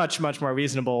 So much, much more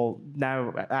reasonable.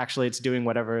 Now actually it's doing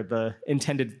whatever the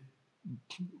intended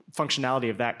functionality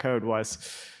of that code was.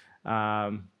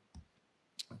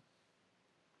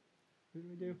 What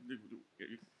did we do?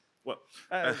 Well,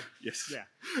 yes. Yeah.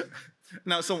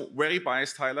 Now, some very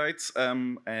biased highlights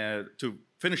to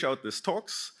finish out these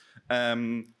talks.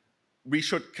 we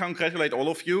should congratulate all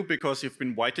of you because you've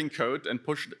been writing code and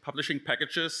publishing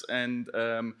packages, and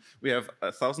we have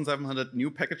 1,700 new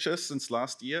packages since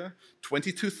last year,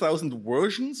 22,000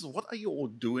 versions. What are you all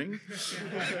doing?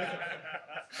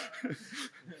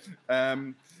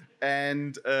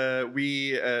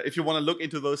 If you want to look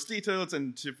into those details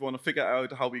and if you want to figure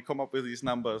out how we come up with these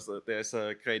numbers, there's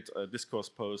a great discourse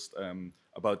post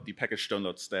about the package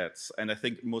download stats. And I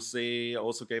think Mose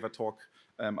also gave a talk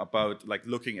about like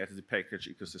looking at the package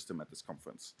ecosystem at this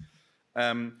conference.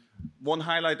 One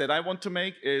highlight that I want to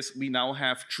make is we now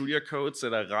have Julia codes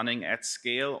that are running at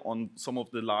scale on some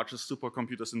of the largest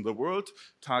supercomputers in the world,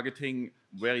 targeting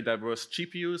very diverse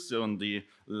GPUs. So on the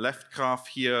left graph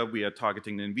here, we are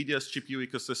targeting NVIDIA's GPU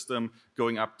ecosystem,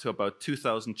 going up to about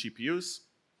 2,000 GPUs.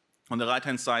 On the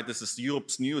right-hand side, this is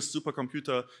Europe's newest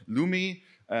supercomputer, Lumi.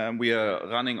 We are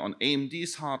running on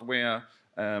AMD's hardware.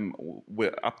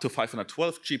 We're up to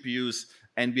 512 GPUs,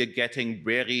 and we're getting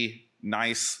very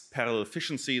nice parallel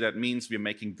efficiency. That means we're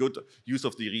making good use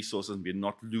of the resources and we're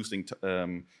not losing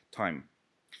time.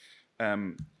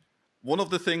 One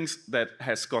of the things that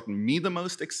has gotten me the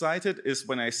most excited is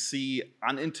when I see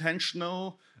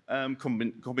unintentional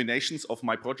combinations of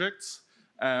my projects.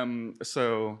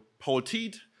 So Paul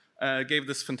Teed gave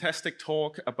this fantastic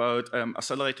talk about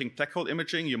accelerating black hole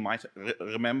imaging. You might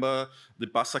remember the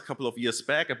buzz a couple of years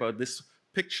back about this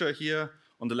picture here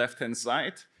on the left-hand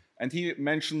side. And he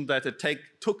mentioned that it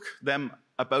took them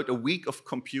about a week of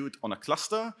compute on a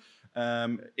cluster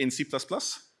in C++.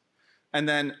 And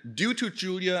then due to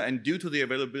Julia and due to the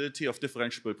availability of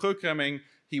differentiable programming,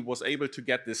 he was able to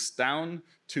get this down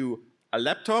to a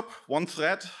laptop, one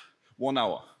thread, 1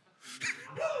 hour.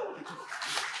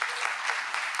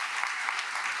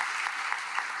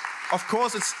 Of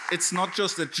course, it's not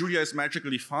just that Julia is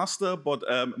magically faster, but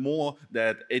more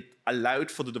that it allowed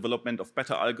for the development of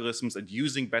better algorithms and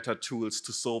using better tools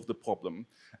to solve the problem.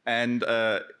 And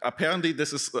apparently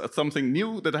this is something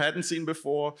new that I hadn't seen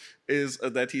before, is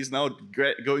that he's now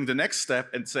going the next step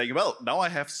and saying, well, now I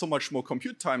have so much more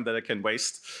compute time that I can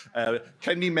waste.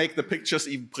 Can we make the pictures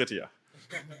even prettier?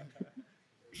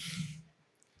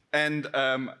 And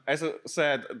as I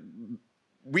said,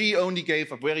 we only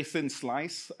gave a very thin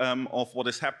slice of what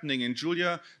is happening in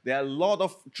Julia. There are a lot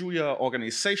of Julia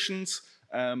organizations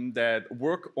that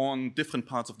work on different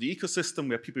parts of the ecosystem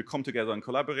where people come together and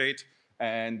collaborate.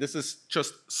 And this is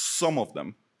just some of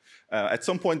them. At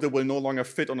some point, they will no longer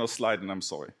fit on a slide, and I'm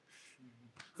sorry.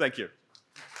 Thank you.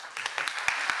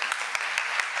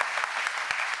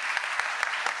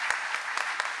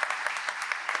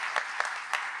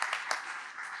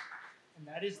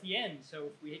 That is the end.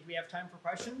 So if we have time for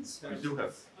questions. We do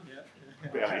have.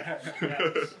 Yeah.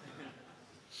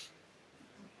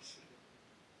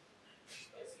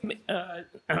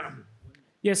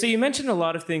 Yeah, so you mentioned a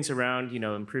lot of things around,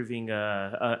 improving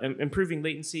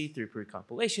latency through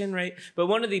precompilation, right? But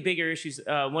one of the bigger issues,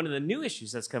 one of the new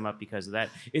issues that's come up because of that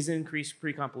is increased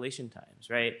precompilation times,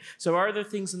 right? So are there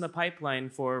things in the pipeline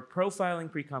for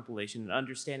profiling precompilation and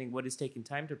understanding what is taking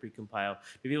time to precompile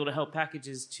to be able to help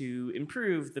packages to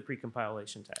improve the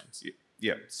precompilation times?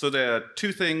 Yeah, so there are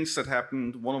two things that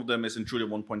happened. One of them is in Julia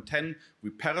 1.10, we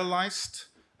parallelized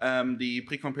the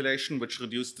precompilation, which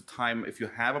reduced the time if you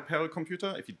have a parallel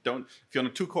computer. If you're on a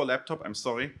 2-core laptop, I'm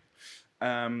sorry.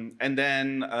 And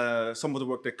then some of the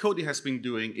work that Cody has been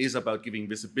doing is about giving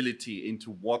visibility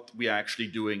into what we are actually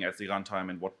doing at the runtime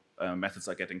and what methods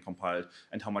are getting compiled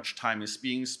and how much time is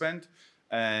being spent.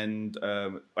 And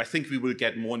I think we will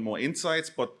get more and more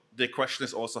insights, but the question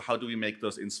is also how do we make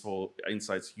those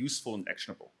insights useful and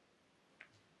actionable?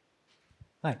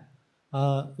 Hi.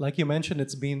 Like you mentioned,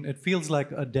 it feels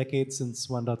like a decade since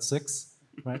 1.6,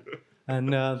 right?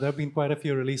 And there have been quite a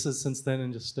few releases since then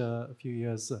in just a few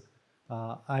years.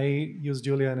 I use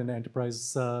Julia in an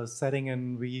enterprise setting,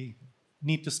 and we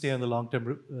need to stay on the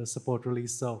long-term support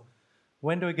release. So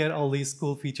when do we get all these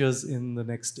cool features in the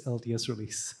next LTS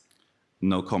release?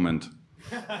 No comment.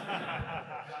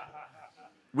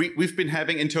 We've been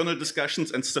having internal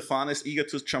discussions, and Stefan is eager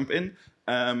to jump in.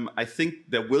 I think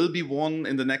there will be one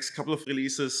in the next couple of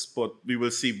releases, but we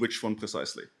will see which one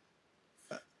precisely.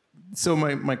 So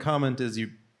my comment is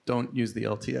you don't use the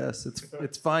LTS.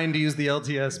 It's fine to use the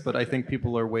LTS, but I think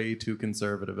people are way too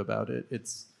conservative about it.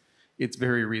 It's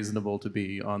very reasonable to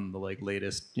be on the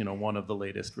latest, one of the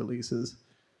latest releases.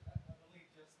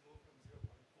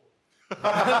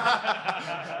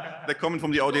 The comment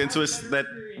from the audience is that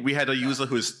we had a user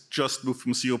who has just moved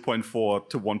from 0.4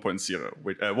 to 1.0,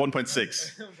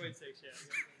 1.6.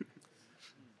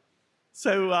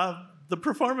 So the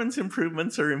performance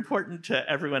improvements are important to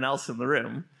everyone else in the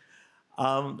room.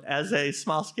 As a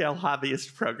small-scale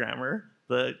hobbyist programmer,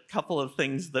 the couple of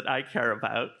things that I care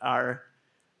about are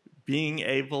being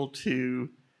able to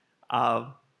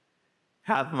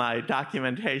have my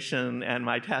documentation and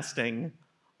my testing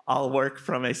all work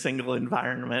from a single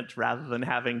environment rather than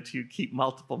having to keep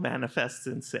multiple manifests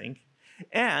in sync,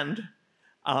 and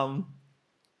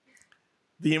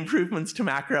the improvements to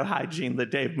macro hygiene that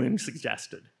Dave Moon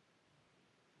suggested.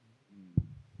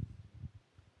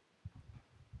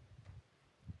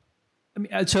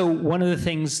 So one of the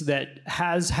things that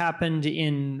has happened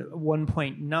in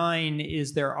 1.9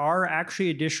 is there are actually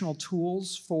additional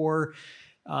tools for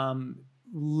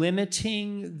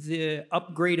limiting the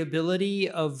upgradability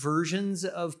of versions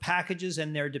of packages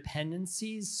and their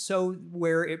dependencies, so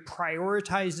where it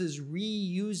prioritizes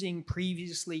reusing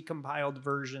previously compiled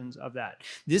versions of that.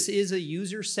 This is a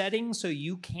user setting, so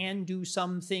you can do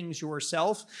some things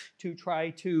yourself to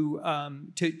try to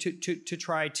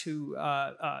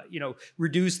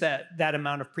reduce that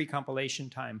amount of pre-compilation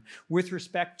time. With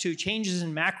respect to changes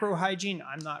in macro hygiene,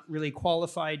 I'm not really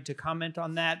qualified to comment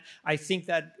on that. I think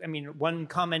that, I mean, one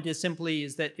comment is simply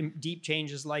that deep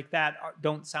changes like that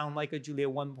don't sound like a Julia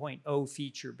 1.0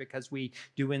 feature, because we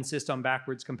do insist on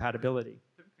backwards compatibility.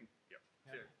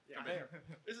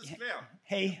 This is Claire.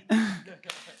 Hey.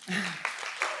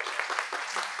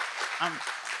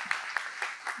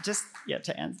 Just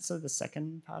to answer the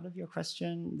second part of your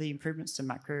question, the improvements to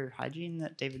macro hygiene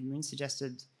that David Moon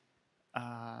suggested,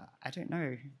 I don't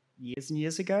know, years and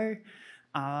years ago.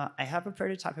 I have a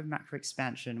prototype of macro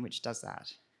expansion which does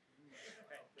that.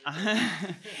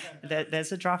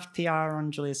 There's a draft PR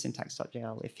on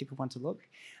JuliaSyntax.jl if people want to look.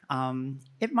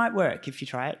 It might work if you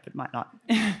try it, but might not.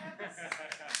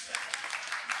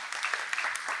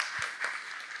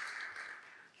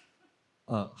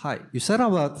 Hi, you said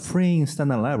about freeing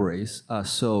standard libraries.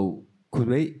 So could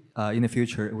we, in the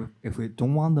future, if we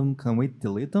don't want them, can we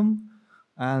delete them?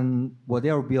 And will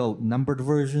there be numbered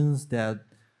versions that,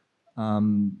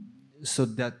 so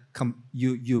that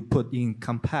you put in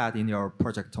compat in your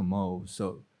project mode?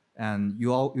 So, and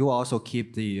you also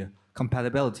keep the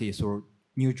compatibility for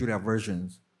new Julia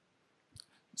versions.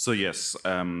 So yes,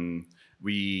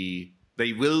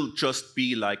 they will just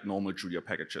be like normal Julia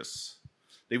packages.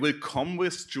 They will come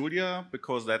with Julia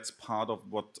because that's part of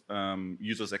what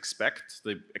users expect.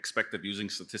 They expect that using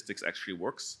statistics actually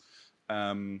works.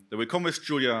 They will come with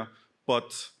Julia,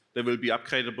 but they will be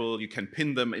upgradable. You can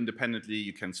pin them independently.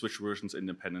 You can switch versions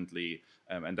independently.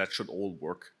 And that should all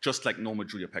work, just like normal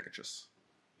Julia packages.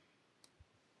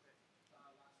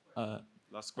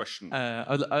 Last question.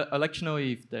 I'd like to know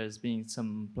if there's been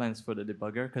some plans for the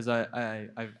debugger, because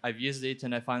I've used it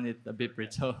and I find it a bit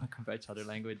brittle compared to other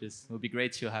languages. It would be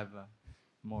great to have a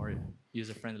more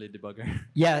user-friendly debugger.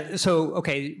 Yeah. So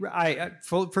okay,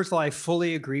 first of all, I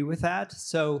fully agree with that.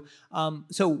 So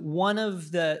one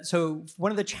of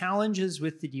the challenges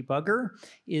with the debugger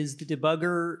is the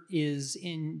debugger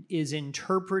is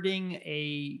interpreting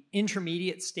a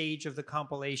intermediate stage of the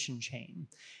compilation chain.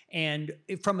 And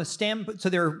from a standpoint,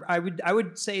 so I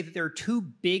would say that there are two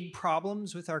big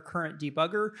problems with our current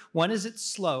debugger. One is it's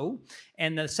slow,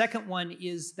 and the second one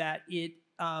is that it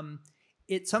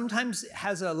sometimes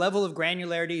has a level of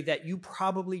granularity that you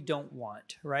probably don't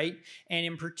want, right? And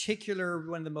in particular,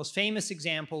 one of the most famous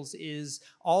examples is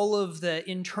all of the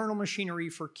internal machinery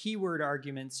for keyword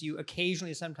arguments you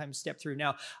occasionally sometimes step through.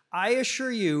 Now, I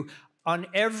assure you, on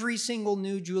every single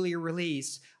new Julia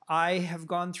release, I have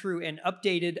gone through and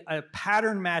updated a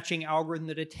pattern matching algorithm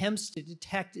that attempts to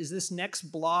detect, is this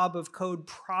next blob of code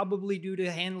probably due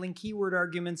to handling keyword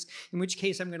arguments, in which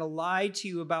case I'm going to lie to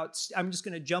you about, I'm just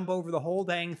going to jump over the whole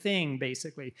dang thing,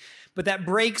 basically. But that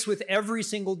breaks with every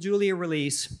single Julia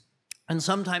release and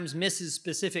sometimes misses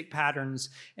specific patterns.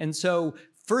 And so,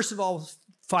 first of all,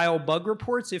 file bug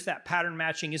reports if that pattern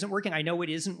matching isn't working. I know it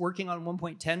isn't working on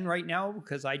 1.10 right now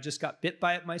because I just got bit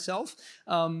by it myself,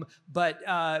 but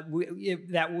that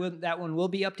one will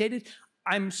be updated.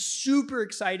 I'm super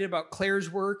excited about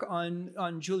Claire's work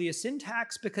on Julia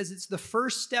syntax because it's the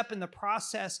first step in the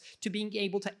process to being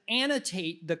able to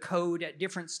annotate the code at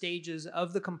different stages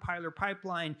of the compiler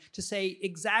pipeline to say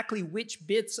exactly which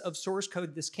bits of source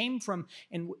code this came from.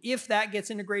 And if that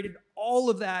gets integrated,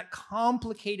 all of that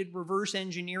complicated reverse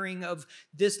engineering of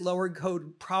this lower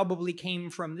code probably came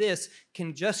from this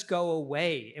can just go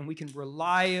away, and we can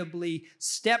reliably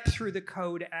step through the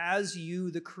code as you,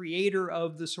 the creator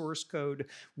of the source code,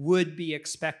 would be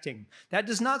expecting. That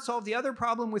does not solve the other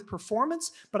problem with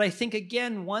performance, but I think,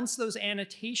 again, once those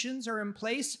annotations are in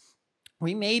place,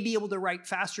 We may be able to write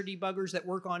faster debuggers that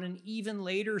work on an even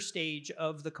later stage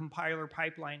of the compiler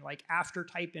pipeline, like after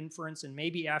type inference and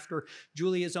maybe after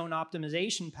Julia's own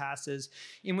optimization passes,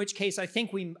 in which case I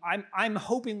think I'm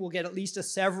hoping we'll get at least a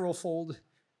several-fold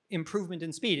improvement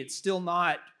in speed. It's still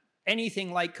not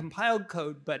anything like compiled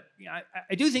code, but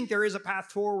I do think there is a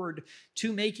path forward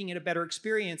to making it a better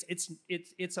experience.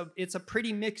 It's a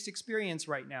pretty mixed experience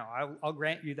right now. I'll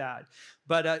grant you that,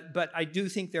 but I do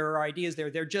think there are ideas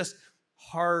there. They're just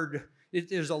hard.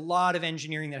 There's a lot of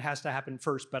engineering that has to happen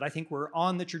first, but I think we're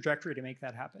on the trajectory to make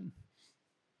that happen.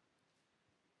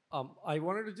 I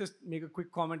wanted to just make a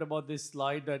quick comment about this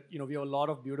slide that, we have a lot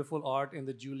of beautiful art in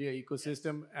the Julia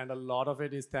ecosystem, and a lot of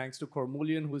it is thanks to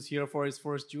Cormulian, who's here for his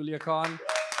first JuliaCon.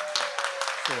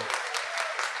 So,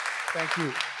 thank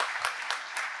you.